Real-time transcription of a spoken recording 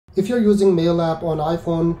If you're using Mail app on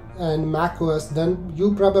iPhone and macOS, then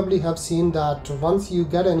you probably have seen that once you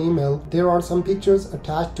get an email, there are some pictures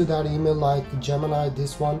attached to that email, like Gemini,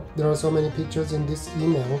 this one. There are so many pictures in this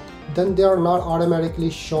email. Then they are not automatically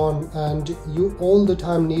shown, and you all the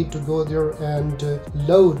time need to go there and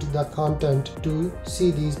load the content to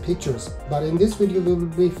see these pictures. But in this video, we will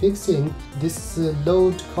be fixing this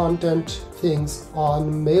load content things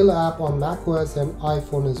on Mail app on macOS and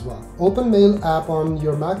iPhone as well. Open Mail app on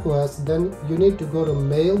your macOS, then you need to go to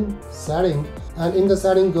Mail setting, and in the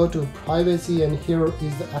setting go to privacy, and here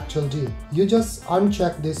is the actual deal. You just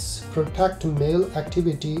uncheck this protect mail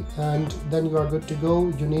activity and then you are good to go.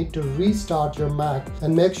 You need to restart your Mac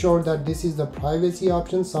and make sure that this is the privacy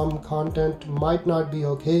option. Some content might not be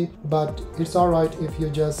okay, but it's alright if you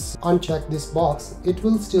just uncheck this box. It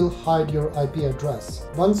will still hide your IP address.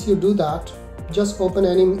 Once you do that, just open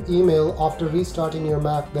any email after restarting your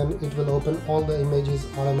Mac, then it will open all the images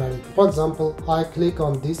automatically. For example, I click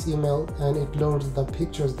on this email and it loads the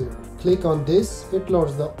pictures there. Click on this, it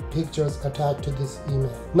loads the pictures attached to this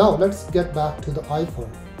email. Now let's get back to the iPhone.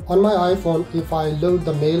 On my iPhone, if I load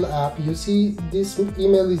the Mail app, you see this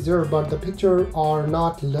email is there, but the pictures are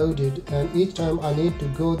not loaded, and each time I need to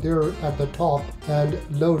go there at the top and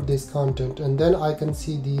load this content, and then I can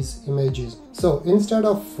see these images. So instead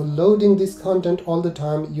of loading this content all the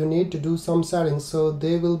time, you need to do some settings so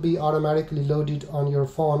they will be automatically loaded on your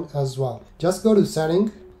phone as well. Just go to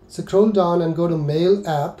setting, scroll down and go to Mail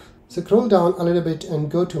app. Scroll down a little bit and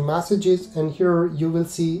go to messages, and here you will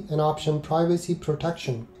see an option privacy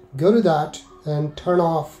protection. Go to that and turn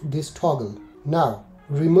off this toggle. Now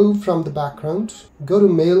remove from the background, go to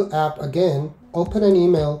Mail app again, open an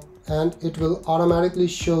email, and it will automatically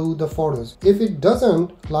show the photos. If it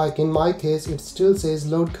doesn't, like in my case, it still says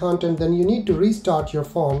load content, then you need to restart your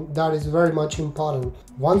phone. That is very much important.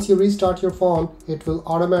 Once you restart your phone, it will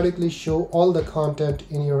automatically show all the content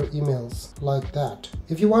in your emails like that.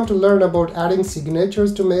 If you want to learn about adding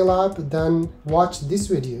signatures to Mail app, then watch this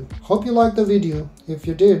video. Hope you liked the video. If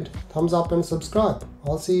you did, thumbs up and subscribe.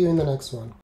 I'll see you in the next one.